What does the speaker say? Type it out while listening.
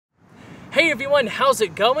Hey everyone, how's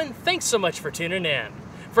it going? Thanks so much for tuning in.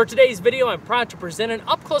 For today's video, I'm proud to present an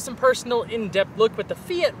up-close and personal in-depth look with the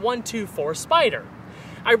Fiat 124 Spider.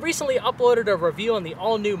 I recently uploaded a review on the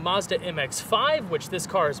all-new Mazda MX-5, which this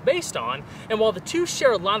car is based on, and while the two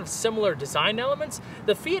share a lot of similar design elements,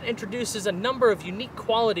 the Fiat introduces a number of unique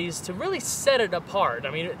qualities to really set it apart.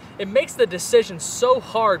 I mean, it makes the decision so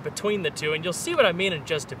hard between the two, and you'll see what I mean in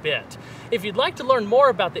just a bit. If you'd like to learn more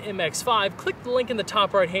about the MX-5, click the link in the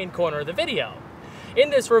top right-hand corner of the video. In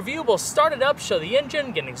this review, we'll start it up, show the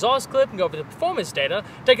engine, get an exhaust clip, and go over the performance data,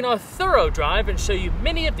 taking a thorough drive and show you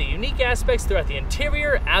many of the unique aspects throughout the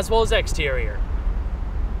interior as well as exterior.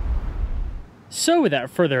 So without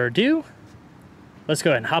further ado, let's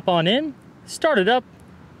go ahead and hop on in, start it up,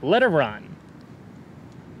 let it run.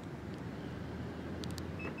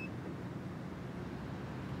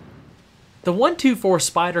 The 124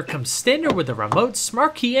 Spider comes standard with a remote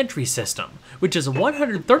smart key entry system, which is a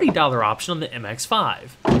 $130 option on the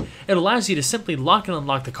MX-5. It allows you to simply lock and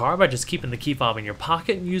unlock the car by just keeping the key fob in your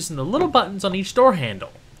pocket and using the little buttons on each door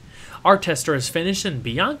handle. Our tester is finished in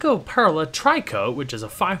Bianco Perla Tricoat, which is a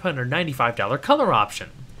 $595 color option.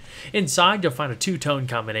 Inside, you'll find a two-tone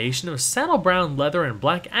combination of saddle brown leather and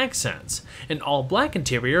black accents. An all-black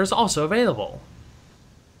interior is also available.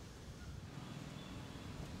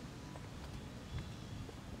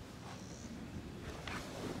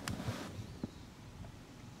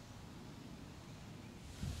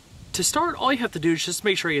 To start, all you have to do is just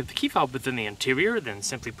make sure you have the key fob within the interior, then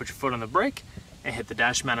simply put your foot on the brake and hit the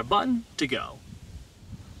dash mounted button to go.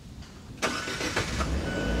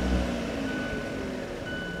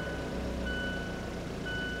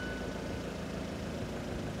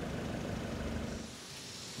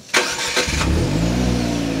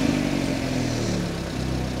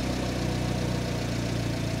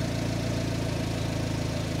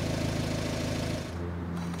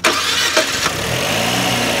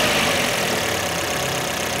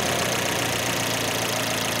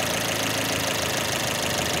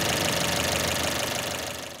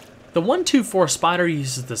 The 124 Spider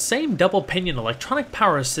uses the same double pinion electronic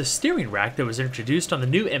power assist steering rack that was introduced on the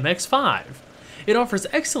new MX-5. It offers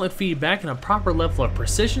excellent feedback and a proper level of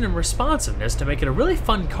precision and responsiveness to make it a really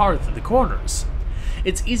fun car through the corners.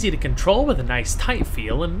 It's easy to control with a nice tight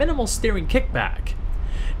feel and minimal steering kickback.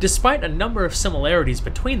 Despite a number of similarities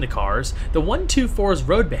between the cars, the 124's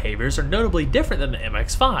road behaviors are notably different than the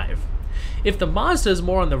MX-5. If the Mazda is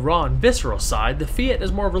more on the raw and visceral side, the Fiat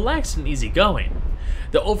is more relaxed and easygoing.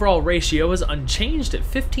 The overall ratio is unchanged at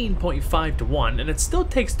 15.5 to 1, and it still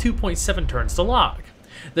takes 2.7 turns to lock.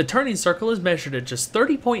 The turning circle is measured at just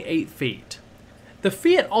 30.8 feet. The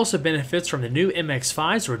Fiat also benefits from the new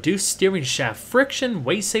MX-5's reduced steering shaft friction,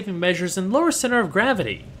 weight-saving measures, and lower center of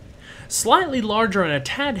gravity. Slightly larger and a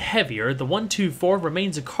tad heavier, the 124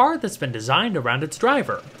 remains a car that's been designed around its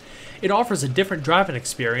driver. It offers a different driving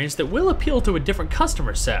experience that will appeal to a different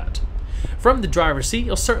customer set. From the driver's seat,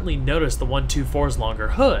 you'll certainly notice the 124's longer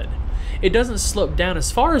hood. It doesn't slope down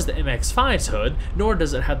as far as the MX-5's hood, nor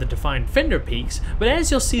does it have the defined fender peaks, but as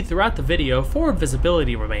you'll see throughout the video, forward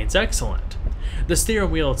visibility remains excellent. The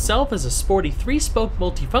steering wheel itself is a sporty 3-spoke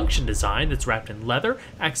multifunction design that's wrapped in leather,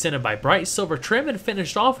 accented by bright silver trim, and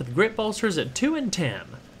finished off with grip bolsters at 2 and 10.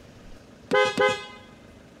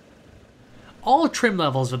 All trim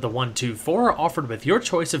levels of the 124 are offered with your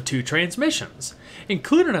choice of 2 transmissions,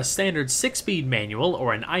 including a standard 6-speed manual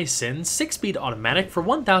or an iSyn 6-speed automatic for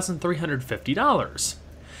 $1,350.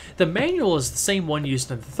 The manual is the same one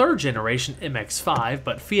used in the 3rd generation MX-5,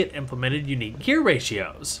 but Fiat implemented unique gear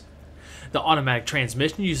ratios. The automatic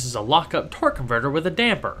transmission uses a lock-up torque converter with a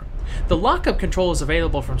damper. The lock-up control is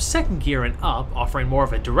available from 2nd gear and up, offering more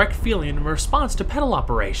of a direct feeling in response to pedal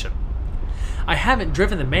operation. I haven't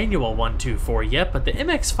driven the manual 124 yet, but the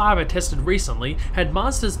MX-5 I tested recently had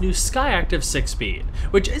Mazda's new Skyactiv 6-speed,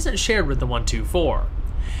 which isn't shared with the 124.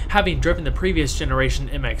 Having driven the previous generation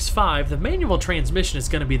MX-5, the manual transmission is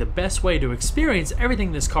going to be the best way to experience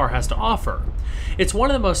everything this car has to offer. It's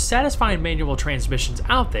one of the most satisfying manual transmissions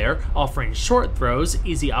out there, offering short throws,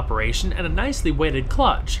 easy operation, and a nicely weighted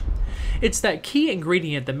clutch. It's that key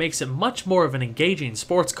ingredient that makes it much more of an engaging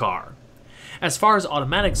sports car. As far as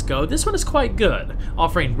automatics go, this one is quite good,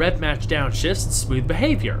 offering rev match downshifts and smooth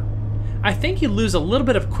behavior. I think you lose a little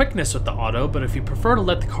bit of quickness with the auto, but if you prefer to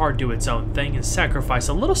let the car do its own thing and sacrifice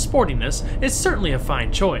a little sportiness, it's certainly a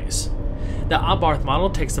fine choice. The Abarth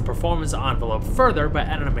model takes the performance envelope further by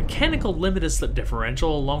adding a mechanical limited slip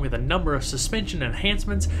differential along with a number of suspension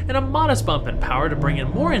enhancements and a modest bump in power to bring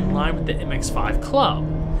it more in line with the MX-5 Club.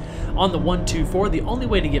 On the 124, the only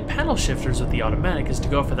way to get paddle shifters with the automatic is to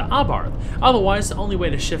go for the Abarth. Otherwise, the only way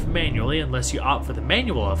to shift manually, unless you opt for the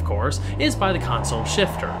manual of course, is by the console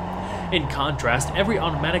shifter. In contrast, every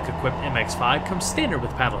automatic-equipped MX-5 comes standard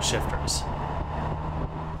with paddle shifters.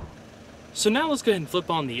 So now let's go ahead and flip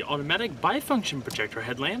on the automatic bifunction projector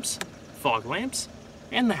headlamps, fog lamps,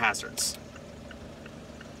 and the hazards.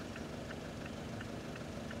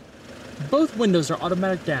 Both windows are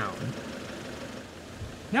automatic down.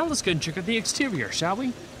 Now let's go and check out the exterior, shall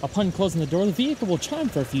we? Upon closing the door, the vehicle will chime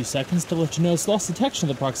for a few seconds to let you know it's lost detection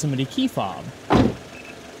of the proximity key fob.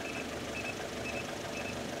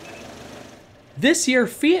 This year,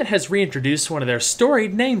 Fiat has reintroduced one of their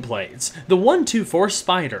storied nameplates, the 124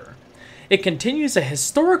 Spider. It continues a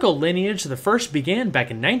historical lineage that first began back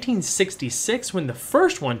in 1966 when the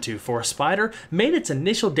first 124 Spider made its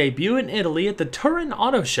initial debut in Italy at the Turin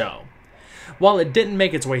Auto Show. While it didn't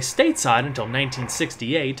make its way stateside until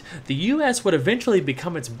 1968, the US would eventually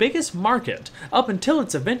become its biggest market, up until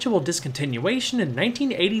its eventual discontinuation in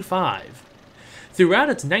 1985. Throughout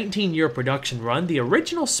its 19-year production run, the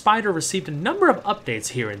original Spider received a number of updates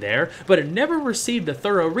here and there, but it never received a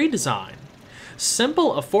thorough redesign.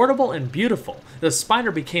 Simple, affordable, and beautiful, the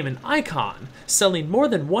Spider became an icon, selling more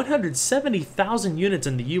than 170,000 units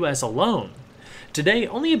in the US alone. Today,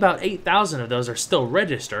 only about 8,000 of those are still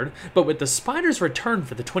registered, but with the Spider's return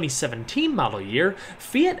for the 2017 model year,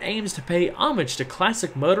 Fiat aims to pay homage to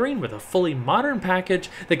classic motoring with a fully modern package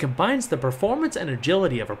that combines the performance and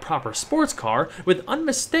agility of a proper sports car with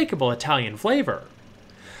unmistakable Italian flavor.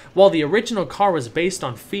 While the original car was based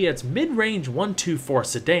on Fiat's mid-range 124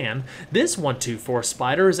 sedan, this 124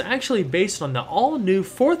 Spider is actually based on the all-new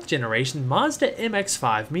 4th generation Mazda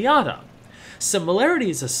MX-5 Miata.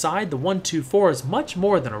 Similarities aside, the 124 is much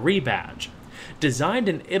more than a rebadge. Designed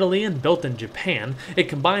in Italy and built in Japan, it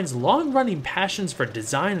combines long-running passions for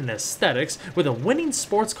design and aesthetics with a winning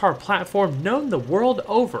sports car platform known the world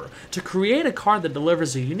over to create a car that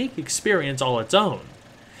delivers a unique experience all its own.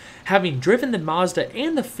 Having driven the Mazda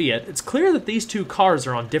and the Fiat, it's clear that these two cars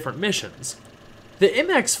are on different missions. The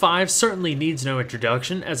MX-5 certainly needs no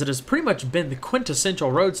introduction, as it has pretty much been the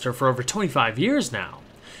quintessential roadster for over 25 years now.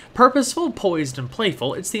 Purposeful, poised, and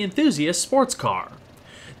playful, it's the enthusiast sports car.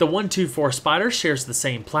 The 124 Spider shares the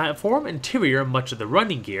same platform, interior, and much of the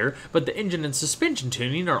running gear, but the engine and suspension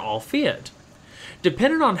tuning are all Fiat.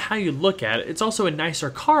 Depending on how you look at it, it's also a nicer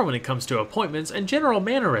car when it comes to appointments and general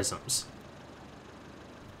mannerisms.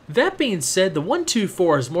 That being said, the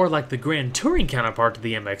 124 is more like the Grand Touring counterpart to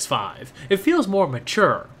the MX-5. It feels more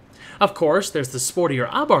mature. Of course, there's the sportier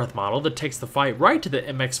Abarth model that takes the fight right to the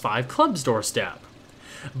MX-5 club's doorstep.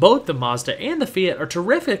 Both the Mazda and the Fiat are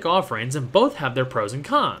terrific offerings and both have their pros and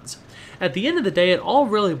cons. At the end of the day, it all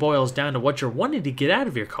really boils down to what you're wanting to get out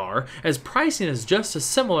of your car, as pricing is just as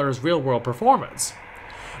similar as real-world performance.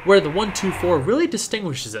 Where the 124 really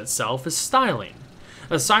distinguishes itself is styling.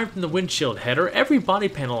 Aside from the windshield header, every body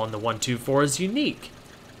panel on the 124 is unique.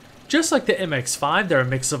 Just like the MX-5, they're a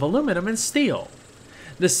mix of aluminum and steel.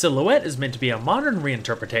 The silhouette is meant to be a modern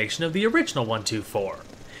reinterpretation of the original 124.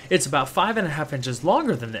 It's about 5.5 inches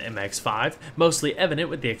longer than the MX-5, mostly evident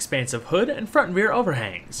with the expansive hood and front and rear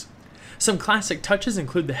overhangs. Some classic touches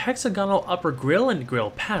include the hexagonal upper grille and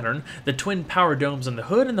grille pattern, the twin power domes on the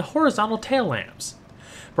hood, and the horizontal tail lamps.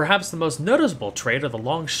 Perhaps the most noticeable trait are the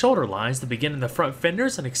long shoulder lines that begin in the front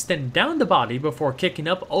fenders and extend down the body before kicking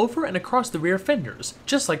up over and across the rear fenders,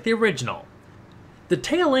 just like the original. The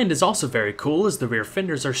tail end is also very cool, as the rear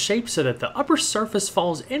fenders are shaped so that the upper surface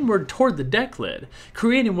falls inward toward the deck lid,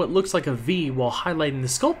 creating what looks like a V while highlighting the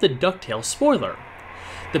sculpted ducktail spoiler.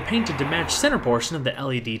 The painted to match center portion of the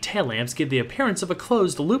LED tail lamps give the appearance of a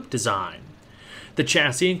closed loop design. The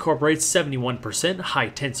chassis incorporates 71%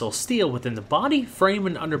 high-tensile steel within the body, frame,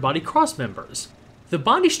 and underbody crossmembers. The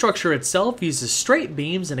body structure itself uses straight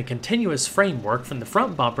beams and a continuous framework from the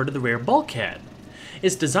front bumper to the rear bulkhead.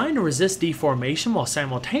 It's designed to resist deformation while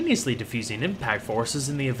simultaneously diffusing impact forces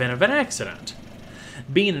in the event of an accident.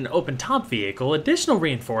 Being an open-top vehicle, additional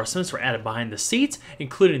reinforcements were added behind the seats,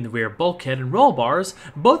 including the rear bulkhead and roll bars,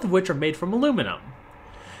 both of which are made from aluminum.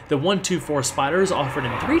 The 124 Spider is offered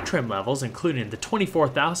in 3 trim levels, including the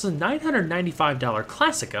 $24,995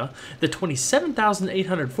 Classica, the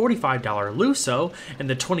 $27,845 Lusso, and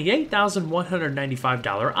the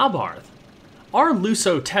 $28,195 Abarth. Our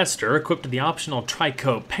Lusso tester, equipped with the optional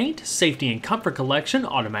tri-coat paint, safety and comfort collection,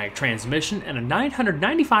 automatic transmission, and a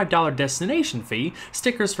 $995 destination fee,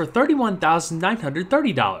 stickers for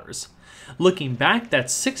 $31,930. Looking back,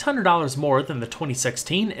 that's $600 more than the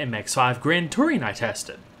 2016 MX-5 Grand Touring I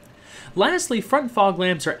tested. Lastly, front fog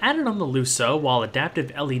lamps are added on the Lusso, while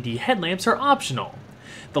adaptive LED headlamps are optional.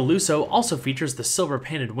 The Lusso also features the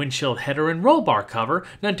silver-painted windshield header and roll bar cover,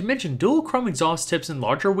 not to mention dual chrome exhaust tips and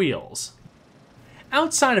larger wheels.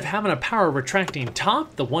 Outside of having a power retracting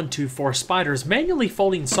top, the 124 Spider's manually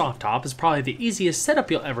folding soft top is probably the easiest setup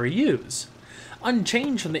you'll ever use.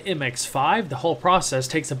 Unchanged from the MX-5, the whole process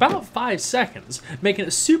takes about 5 seconds, making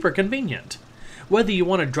it super convenient. Whether you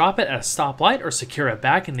want to drop it at a stoplight or secure it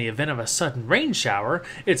back in the event of a sudden rain shower,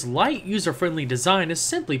 its light, user-friendly design is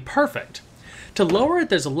simply perfect. To lower it,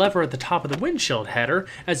 there's a lever at the top of the windshield header.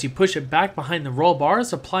 As you push it back behind the roll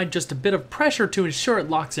bars, apply just a bit of pressure to ensure it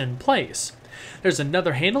locks in place. There's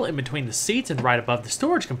another handle in between the seats and right above the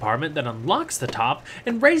storage compartment that unlocks the top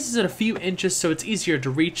and raises it a few inches so it's easier to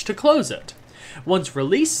reach to close it. Once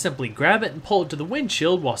released, simply grab it and pull it to the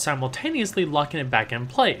windshield while simultaneously locking it back in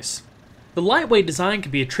place. The lightweight design can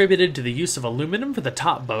be attributed to the use of aluminum for the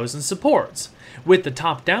top bows and supports. With the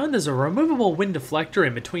top down, there's a removable wind deflector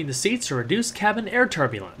in between the seats to reduce cabin air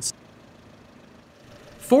turbulence.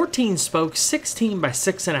 14-spoke 16 by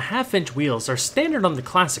 6.5 inch wheels are standard on the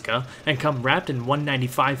Classica and come wrapped in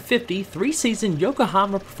 195/50 3-season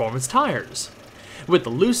Yokohama performance tires. With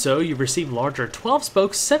the Lusso, you receive larger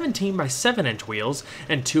 12-spoke 17 by 7 inch wheels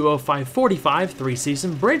and 205/45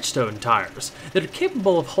 3-season Bridgestone tires that are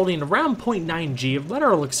capable of holding around 0.9 G of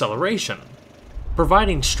lateral acceleration.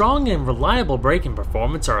 Providing strong and reliable braking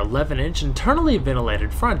performance are 11-inch internally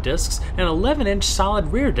ventilated front discs and 11-inch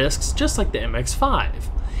solid rear discs just like the MX-5.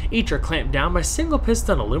 Each are clamped down by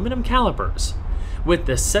single-piston aluminum calipers. With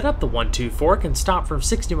this setup, the 124 can stop from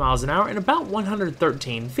 60 miles an hour in about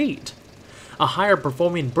 113 feet. A higher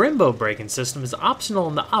performing Brembo braking system is optional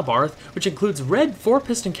in the Abarth, which includes red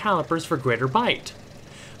 4-piston calipers for greater bite.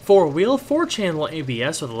 4-wheel, 4-channel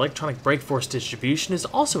ABS with electronic brake force distribution is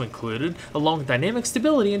also included, along with dynamic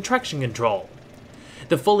stability and traction control.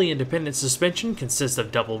 The fully independent suspension consists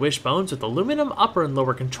of double wishbones with aluminum upper and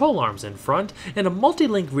lower control arms in front, and a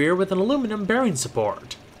multi-link rear with an aluminum bearing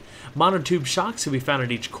support. Monotube shocks can be found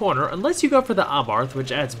at each corner unless you go for the Abarth,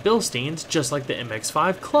 which adds Bilsteins just like the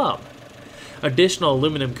MX-5 Club. Additional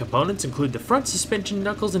aluminum components include the front suspension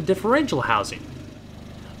knuckles and differential housing.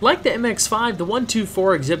 Like the MX-5, the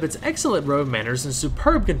 124 exhibits excellent road manners and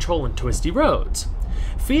superb control in twisty roads.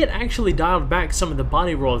 Fiat actually dialed back some of the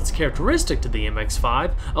body roll that's characteristic to the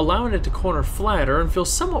MX-5, allowing it to corner flatter and feel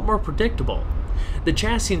somewhat more predictable. The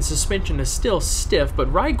chassis and suspension is still stiff,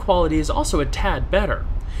 but ride quality is also a tad better.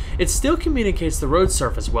 It still communicates the road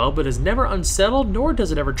surface well, but is never unsettled, nor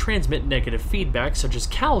does it ever transmit negative feedback such as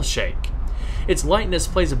cowl shake. Its lightness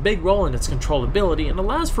plays a big role in its controllability and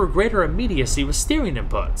allows for greater immediacy with steering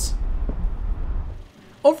inputs.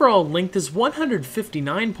 Overall length is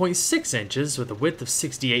 159.6 inches with a width of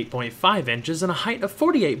 68.5 inches and a height of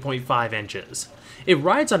 48.5 inches. It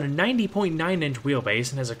rides on a 90.9 inch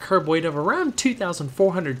wheelbase and has a curb weight of around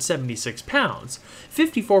 2,476 pounds.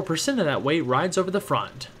 54% of that weight rides over the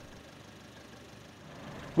front.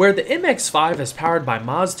 Where the MX-5 is powered by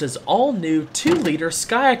Mazda's all-new 2-liter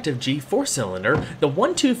Skyactiv G 4-cylinder, the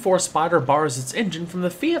 124 Spider borrows its engine from the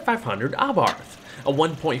Fiat 500 Abarth, a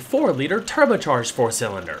 1.4-liter turbocharged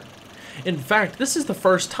 4-cylinder. In fact, this is the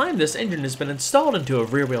first time this engine has been installed into a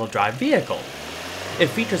rear-wheel drive vehicle. It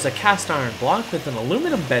features a cast-iron block with an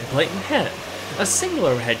aluminum bed plate and head, a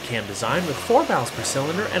singular head cam design with 4 valves per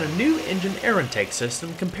cylinder, and a new engine air intake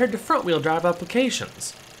system compared to front-wheel drive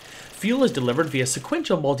applications. Fuel is delivered via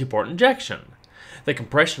sequential multi-port injection. The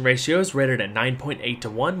compression ratio is rated at 9.8 to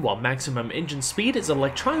 1, while maximum engine speed is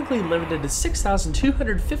electronically limited to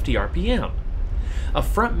 6,250 RPM. A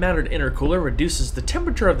front-mounted intercooler reduces the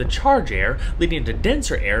temperature of the charge air, leading to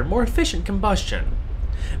denser air and more efficient combustion.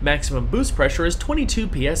 Maximum boost pressure is 22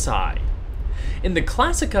 psi. In the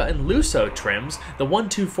Classica and Lusso trims, the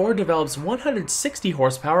 124 develops 160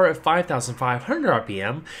 horsepower at 5,500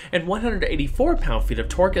 RPM and 184 pound-feet of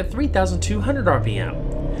torque at 3,200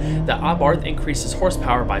 RPM. The Abarth increases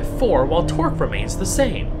horsepower by 4 while torque remains the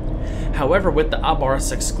same. However, with the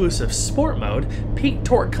Abarth's exclusive Sport mode, peak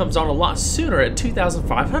torque comes on a lot sooner at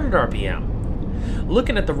 2,500 RPM.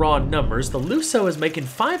 Looking at the raw numbers, the Lusso is making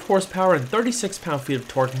 5 horsepower and 36 pound-feet of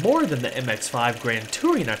torque more than the MX-5 Grand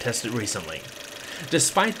Touring I tested recently.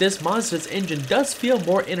 Despite this, Mazda's engine does feel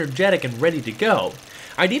more energetic and ready to go.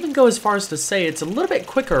 I'd even go as far as to say it's a little bit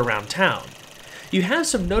quicker around town. You have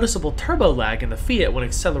some noticeable turbo lag in the Fiat when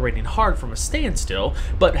accelerating hard from a standstill,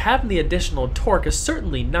 but having the additional torque is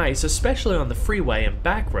certainly nice, especially on the freeway and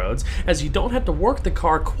back roads, as you don't have to work the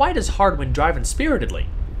car quite as hard when driving spiritedly.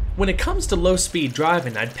 When it comes to low-speed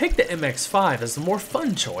driving, I'd pick the MX-5 as the more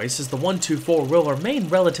fun choice, as the 124 will remain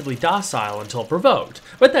relatively docile until provoked,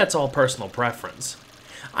 but that's all personal preference.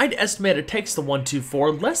 I'd estimate it takes the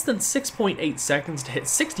 124 less than 6.8 seconds to hit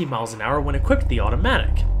 60 miles an hour when equipped with the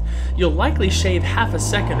automatic. You'll likely shave half a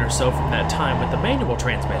second or so from that time with the manual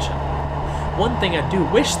transmission. One thing I do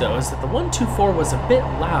wish though is that the 124 was a bit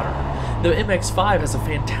louder. The MX-5 has a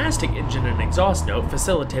fantastic engine and exhaust note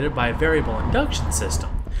facilitated by a variable induction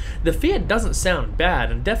system. The Fiat doesn't sound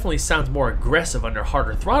bad and definitely sounds more aggressive under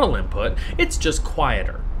harder throttle input, it's just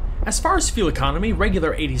quieter. As far as fuel economy,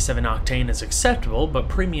 regular 87 octane is acceptable, but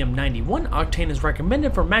premium 91 octane is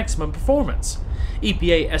recommended for maximum performance.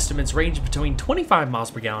 EPA estimates range between 25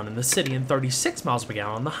 miles per gallon in the city and 36 miles per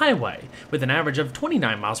gallon on the highway, with an average of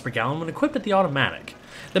 29 miles per gallon when equipped with the automatic.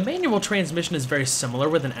 The manual transmission is very similar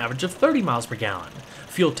with an average of 30 miles per gallon.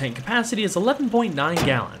 Fuel tank capacity is 11.9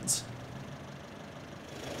 gallons.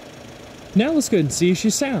 Now let's go and see how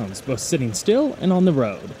she sounds, both sitting still and on the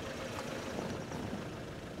road.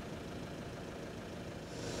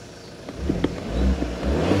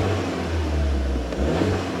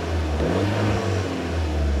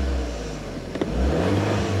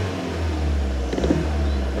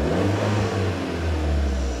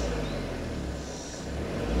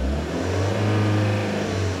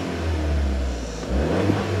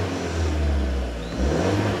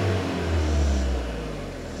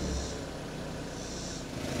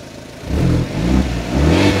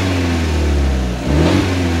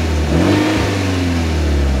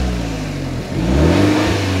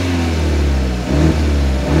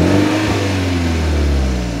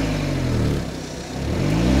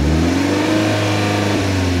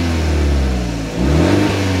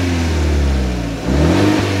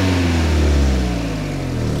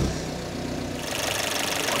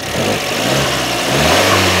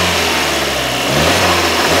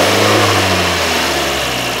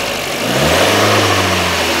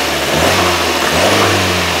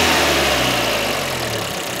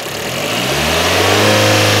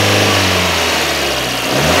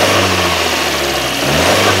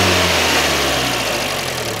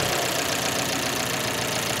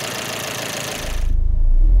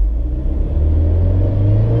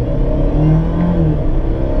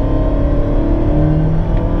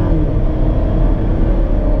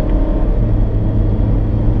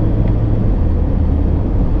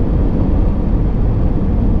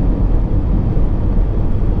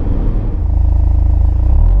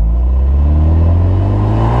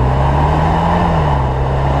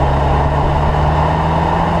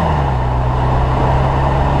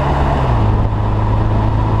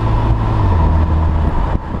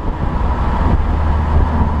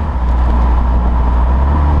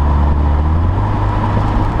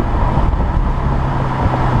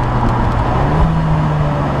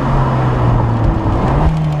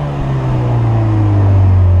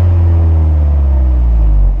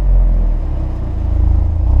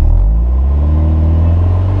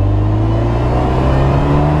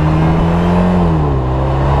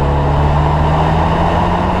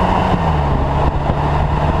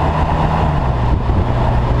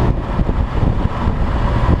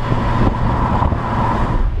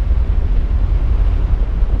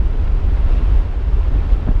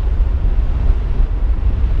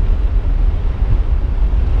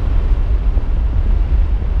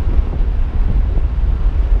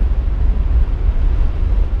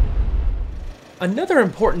 Another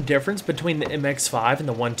important difference between the MX-5 and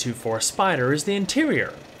the 124 Spider is the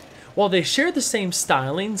interior. While they share the same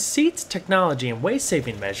styling, seats, technology, and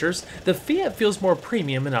weight-saving measures, the Fiat feels more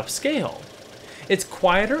premium and upscale. It's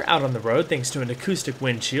quieter out on the road thanks to an acoustic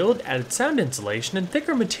windshield, added sound insulation, and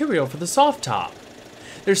thicker material for the soft top.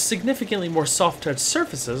 There's significantly more soft-touch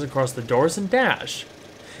surfaces across the doors and dash.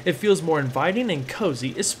 It feels more inviting and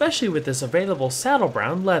cozy, especially with this available saddle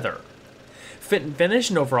brown leather. Fit and finish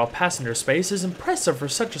and overall passenger space is impressive for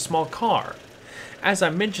such a small car. As I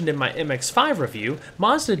mentioned in my MX-5 review,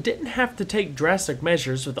 Mazda didn't have to take drastic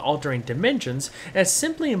measures with altering dimensions, as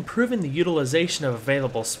simply improving the utilization of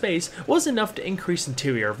available space was enough to increase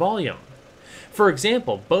interior volume. For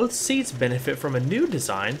example, both seats benefit from a new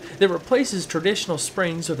design that replaces traditional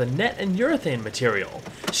springs with a net and urethane material,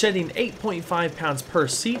 shedding 8.5 pounds per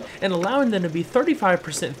seat and allowing them to be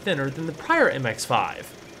 35% thinner than the prior MX-5.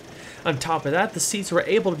 On top of that, the seats were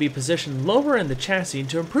able to be positioned lower in the chassis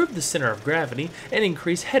to improve the center of gravity and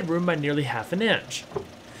increase headroom by nearly half an inch.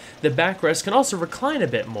 The backrest can also recline a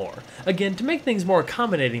bit more, again to make things more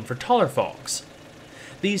accommodating for taller folks.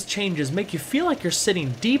 These changes make you feel like you're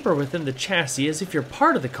sitting deeper within the chassis as if you're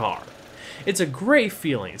part of the car. It's a great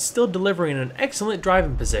feeling, still delivering an excellent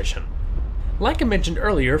driving position. Like I mentioned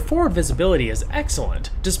earlier, forward visibility is excellent,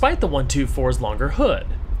 despite the 124's longer hood.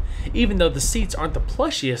 Even though the seats aren't the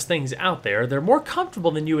plushiest things out there, they're more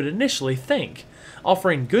comfortable than you would initially think,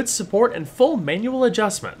 offering good support and full manual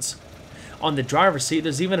adjustments. On the driver's seat,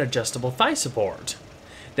 there's even adjustable thigh support.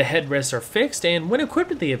 The headrests are fixed, and when equipped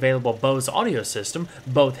with the available Bose audio system,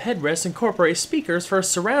 both headrests incorporate speakers for a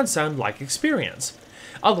surround sound-like experience.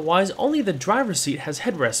 Otherwise, only the driver's seat has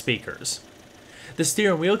headrest speakers. The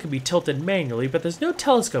steering wheel can be tilted manually, but there's no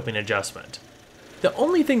telescoping adjustment. The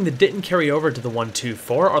only thing that didn't carry over to the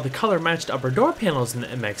 124 are the color-matched upper door panels in the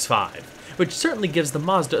MX-5, which certainly gives the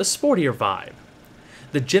Mazda a sportier vibe.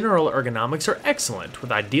 The general ergonomics are excellent,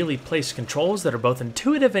 with ideally placed controls that are both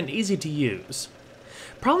intuitive and easy to use.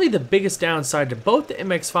 Probably the biggest downside to both the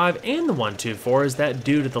MX-5 and the 124 is that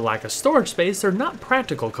due to the lack of storage space, they're not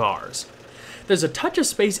practical cars. There's a touch of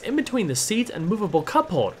space in between the seats and movable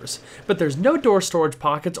cup holders, but there's no door storage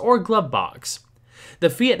pockets or glove box.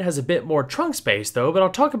 The Fiat has a bit more trunk space though, but I'll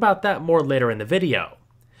talk about that more later in the video.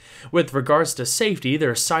 With regards to safety,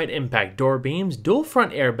 there are side impact door beams, dual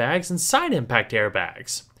front airbags, and side impact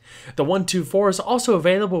airbags. The 124 is also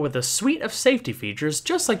available with a suite of safety features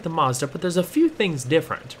just like the Mazda, but there's a few things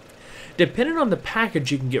different. Depending on the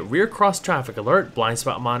package, you can get rear cross traffic alert, blind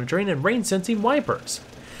spot monitoring, and rain sensing wipers.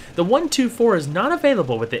 The 124 is not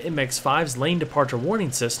available with the MX-5's lane departure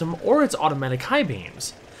warning system or its automatic high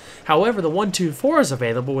beams. However, the 124 is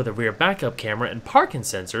available with a rear backup camera and parking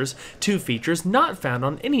sensors, two features not found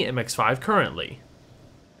on any MX-5 currently.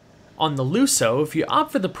 On the Lusso, if you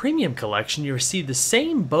opt for the Premium Collection, you receive the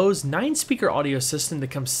same Bose 9-speaker audio system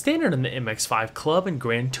that comes standard in the MX-5 Club and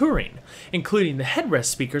Grand Touring, including the headrest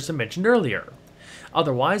speakers I mentioned earlier.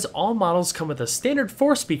 Otherwise, all models come with a standard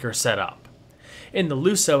 4-speaker setup. In the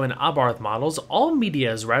Lusso and Abarth models, all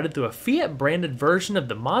media is routed through a Fiat-branded version of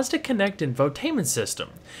the Mazda Connect infotainment system,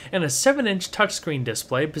 and a 7-inch touchscreen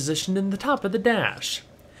display positioned in the top of the dash.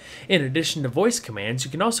 In addition to voice commands,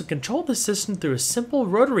 you can also control the system through a simple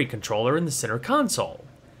rotary controller in the center console.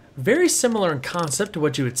 Very similar in concept to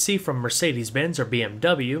what you would see from Mercedes-Benz or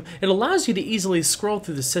BMW, it allows you to easily scroll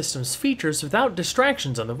through the system's features without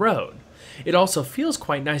distractions on the road. It also feels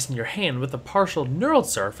quite nice in your hand with a partial knurled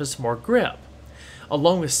surface, more grip.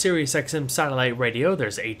 Along with Sirius XM satellite radio,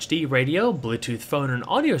 there's HD radio, Bluetooth phone and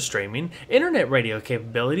audio streaming, internet radio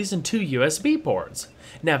capabilities, and 2 USB ports.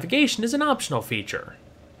 Navigation is an optional feature.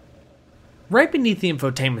 Right beneath the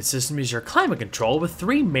infotainment system is your climate control with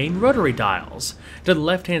 3 main rotary dials. To the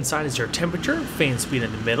left-hand side is your temperature, fan speed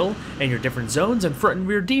in the middle, and your different zones and front and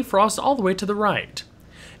rear defrost all the way to the right.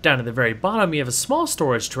 Down at the very bottom you have a small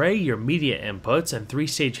storage tray, your media inputs, and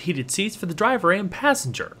 3-stage heated seats for the driver and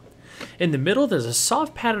passenger. In the middle there's a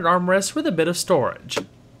soft padded armrest with a bit of storage.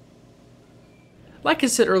 Like I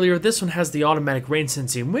said earlier, this one has the automatic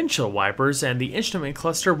rain-sensing windshield wipers, and the instrument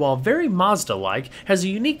cluster, while very Mazda-like, has a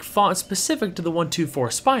unique font specific to the 124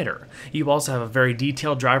 Spyder. You also have a very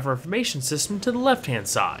detailed driver information system to the left-hand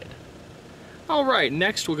side. Alright,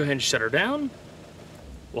 next we'll go ahead and shut her down.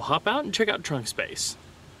 We'll hop out and check out trunk space.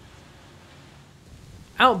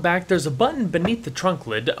 Out back, there's a button beneath the trunk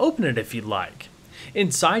lid to open it if you'd like.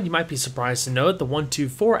 Inside, you might be surprised to know that the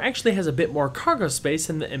 124 actually has a bit more cargo space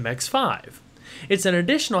than the MX-5. It's an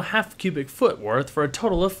additional half cubic foot worth for a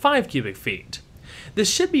total of 5 cubic feet. This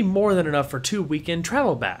should be more than enough for 2 weekend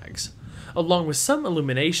travel bags. Along with some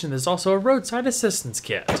illumination, there's also a roadside assistance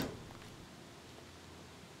kit.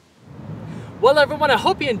 Well everyone, I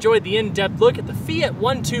hope you enjoyed the in-depth look at the Fiat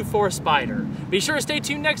 124 Spyder. Be sure to stay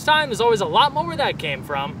tuned next time, there's always a lot more where that came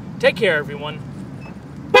from. Take care everyone.